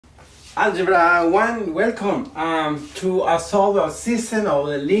Algebra 1, welcome to solve a system of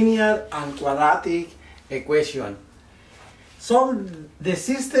the linear and quadratic equation. Solve the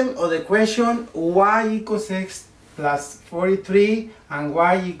system of the equation y equals x plus 43 and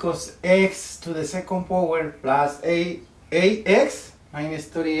y equals x to the second power plus 8x minus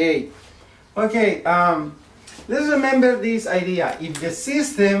 38. Okay, let's remember this idea. If the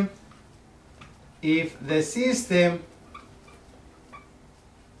system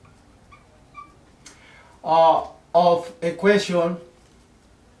of equation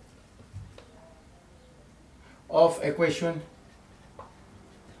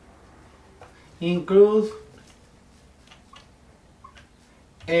includes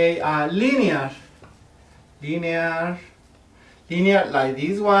a linear like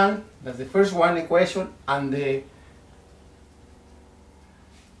this one, that's the first one equation, and the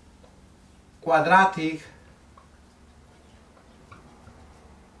quadratic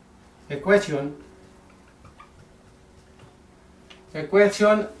equation.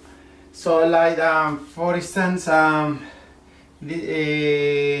 So like for instance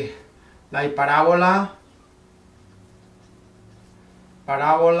like parabola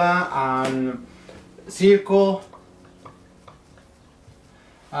and circle,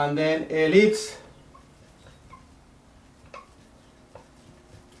 and then ellipse,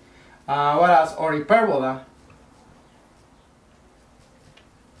 what else, or hyperbola,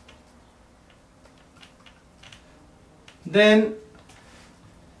 then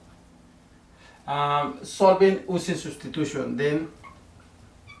solving using substitution, then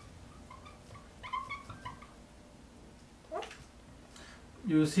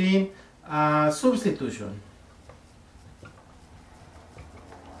using substitution.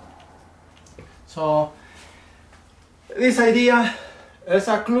 So this idea is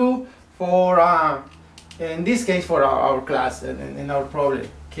a clue for in this case for our class and in our problem.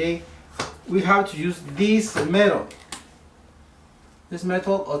 Okay, we have to use this method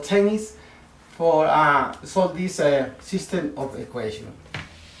or techniques for solve this system of equation.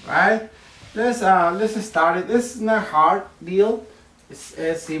 Right? Let's start it. This is not hard deal.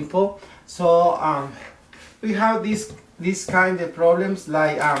 It's simple. So we have this kind of problems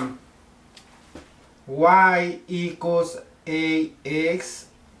like y equals ax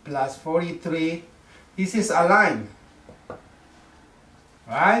plus 43. This is a line,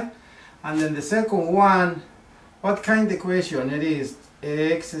 right? And then the second one, what kind of equation it is?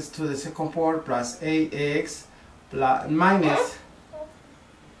 X is to the second power plus 8x plus minus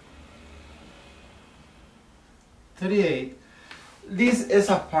 38. This is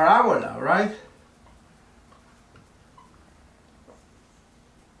a parabola, right?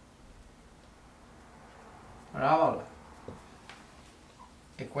 Parabola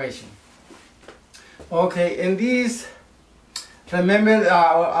equation. Okay, and this, remember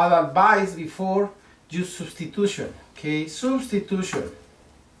our advice before, use substitution. Okay, substitution,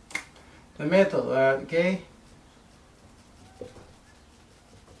 the method, okay,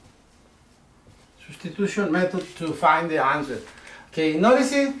 substitution method to find the answer. Okay,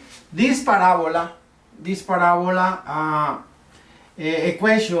 notice it, this parabola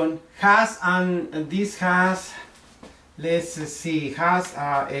equation has, and this has, let's see, has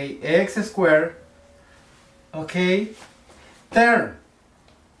a x squared, okay, term.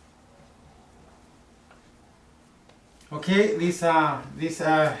 Okay, this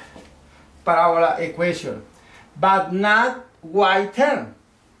parabola equation, but not y term,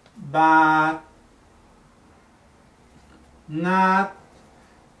 but not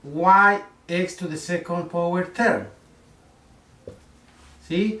y x to the second power term.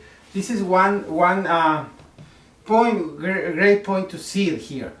 See, this is one point, great point to see it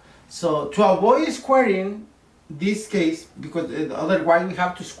here. So to avoid squaring this case, because otherwise we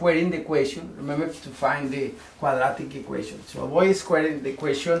have to square in the equation, remember, to find the quadratic equation. So avoid squaring the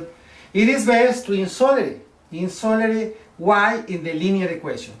equation, it is best to insolidate y in the linear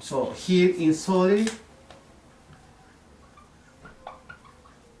equation. So here insolidate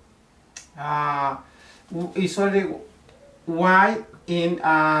y in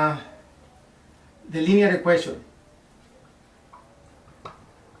the linear equation.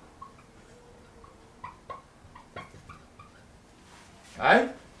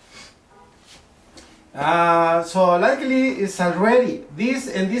 Right? So likely it's already this,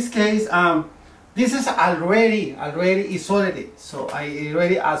 in this case this is already isolated, so I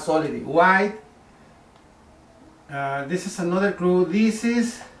already isolated y. This is another clue. This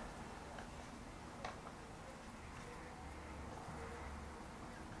is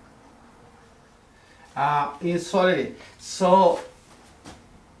isolated, so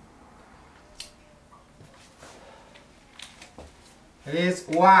it is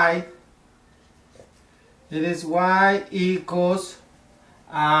y it is y equals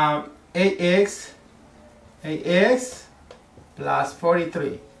ax plus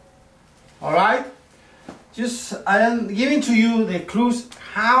 43. All right, just I am giving to you the clues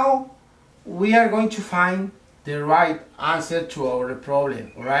how we are going to find the right answer to our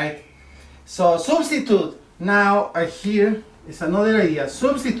problem. All right, so substitute. Now here is another idea.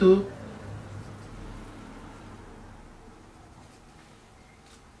 Substitute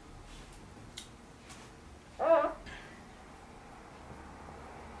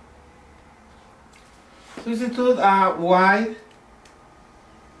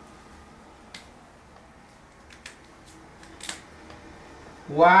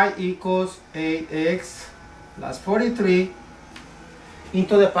y equals 8x plus 43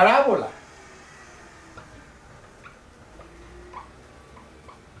 into the parabola.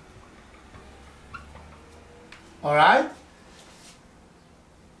 All right?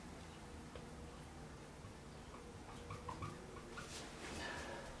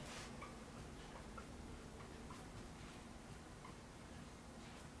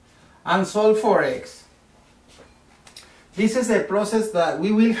 And solve for x. This is a process that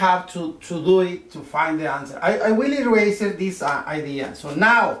we will have to do it to find the answer. I will erase this idea. So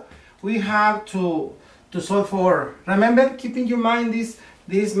now we have to solve for, remember, keep in your mind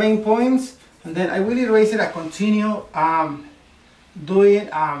these main points, and then I will erase it and continue doing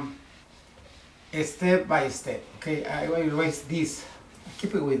step by step. Okay, I will erase this.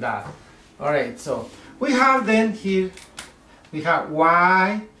 Keep it with that. All right, so we have then here, we have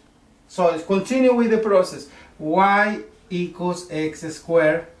y. So let's continue with the process. Y equals x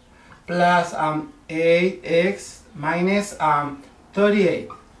squared plus 8x minus 38.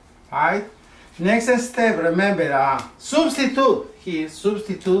 Right? Next step, remember, substitute here.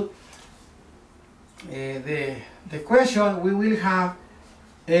 Substitute the equation. We will have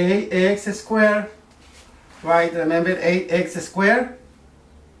 8x squared. Right? Remember 8x squared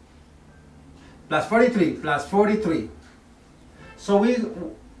plus 43 plus 43. So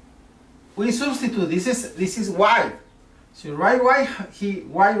we substitute. This is y. So write y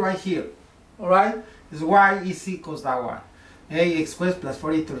right here. All right. This y is equals that one. Ax squared plus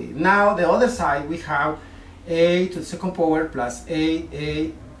 43. Now the other side we have a to the second power plus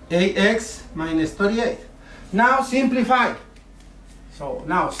ax minus 38. Now simplify. So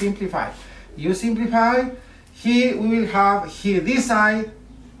now simplify. You simplify. Here we will have here this side.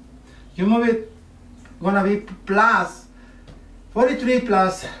 You move it. Gonna be plus 43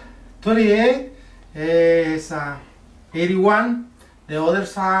 plus 38 is 81. The other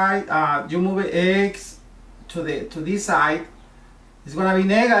side, you move x to this side. It's gonna be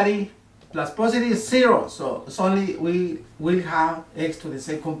negative plus positive is 0. So it's only we will have x to the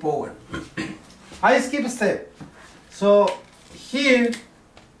second power. I skip a step. So here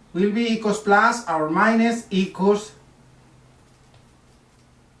will be equals plus or minus equals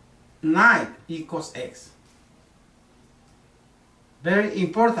 9 equals x. Very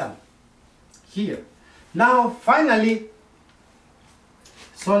important here. Now finally,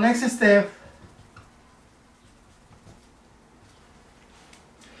 so next step,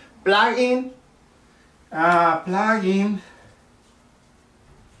 plug in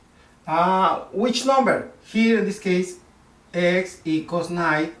which number? Here in this case x equals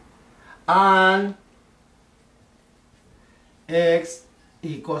 9 and x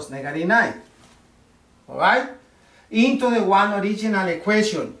equals negative 9. Alright? Into the one original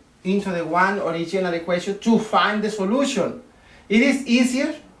equation. To find the solution. It is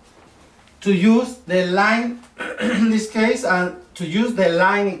easier to use the line in this case and to use the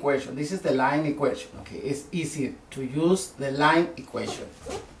line equation. This is the line equation. Okay, it's easier to use the line equation.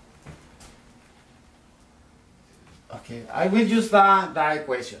 Okay, I will use that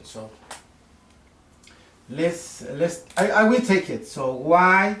equation. So I will take it. So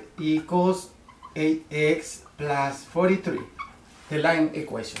y equals 8x plus 43, the line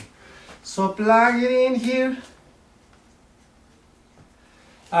equation. So plug it in here.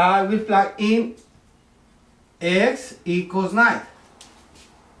 I will plug in x equals 9.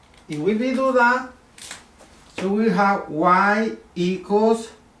 If we do that, so we have y equals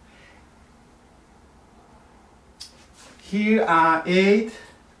here 8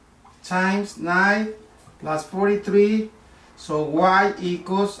 times 9 plus 43. So y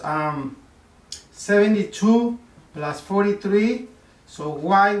equals 72 plus 43. So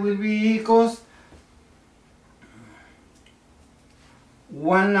y will be equals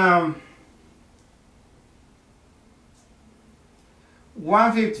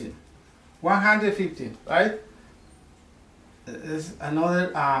 115, right? Is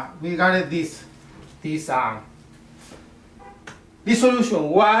another we got it this This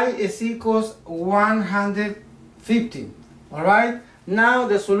solution, y is equals 115. All right. Now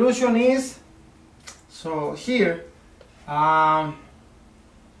the solution is, so here, the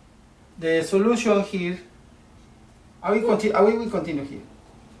solution here. I will continue here.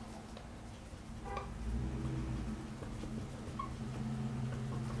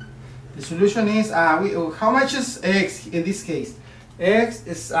 The solution is, how much is x in this case? X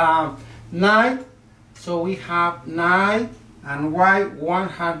is 9, so we have 9 and y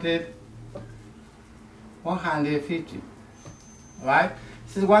 150. Right?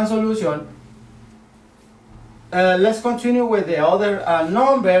 This is one solution. Let's continue with the other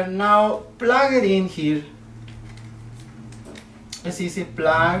number. Now plug it in here. It's easy,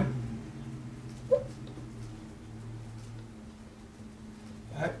 plug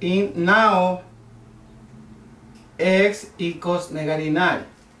in. Now x equals -9.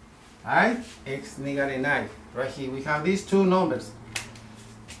 Right? X -9. Right here we have these two numbers.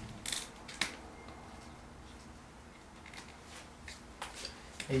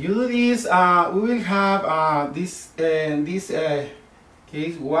 If you do this, we will have this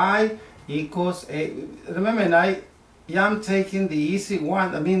case y equals remember, I am taking the easy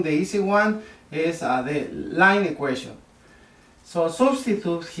one. I mean, the easy one is the line equation. So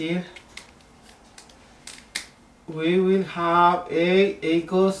substitute here. We will have a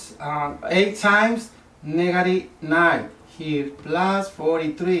equals 8 times -9 here plus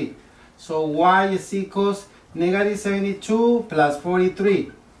 43. So y is equals -72 plus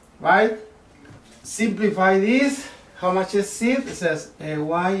 43. Right? Simplify this. How much is it? It says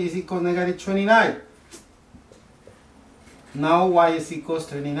y is equal to -29. Now y is equals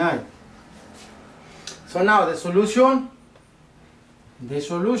 29. So now the solution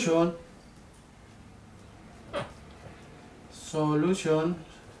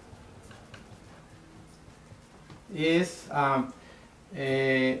is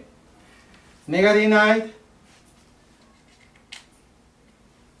 -9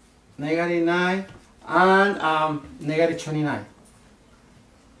 and -29.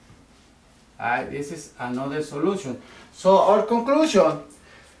 This is another solution. So our conclusion,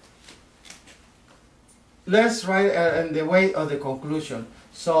 let's write in the way of the conclusion.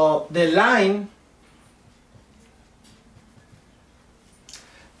 So the line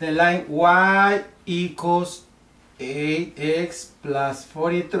y equals 8x plus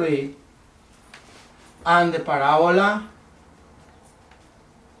 43 and the parabola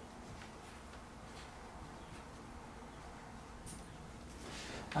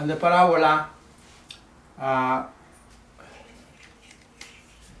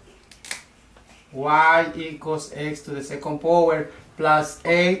y equals x to the second power plus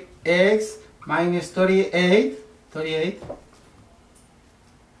 8x minus 38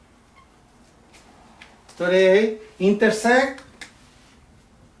 intersect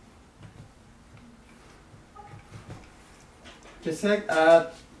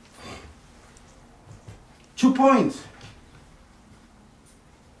at 2 points.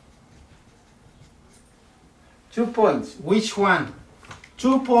 2 points. Which one?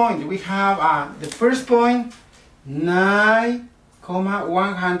 2 points. We have the first point,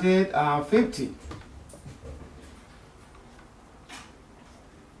 9,150.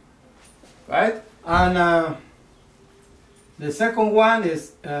 Right? And the second one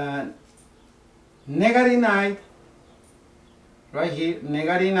is -9. Right here,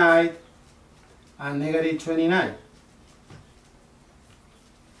 -9 and -29.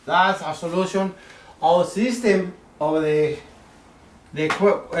 That's our solution. Our system of the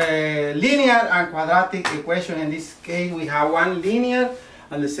linear and quadratic equation. In this case, we have one linear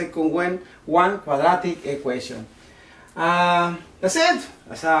and the second one quadratic equation. That's it.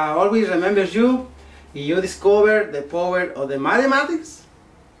 As I always remember you, if you discover the power of the mathematics,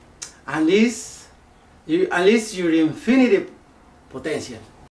 unleash your infinite potential.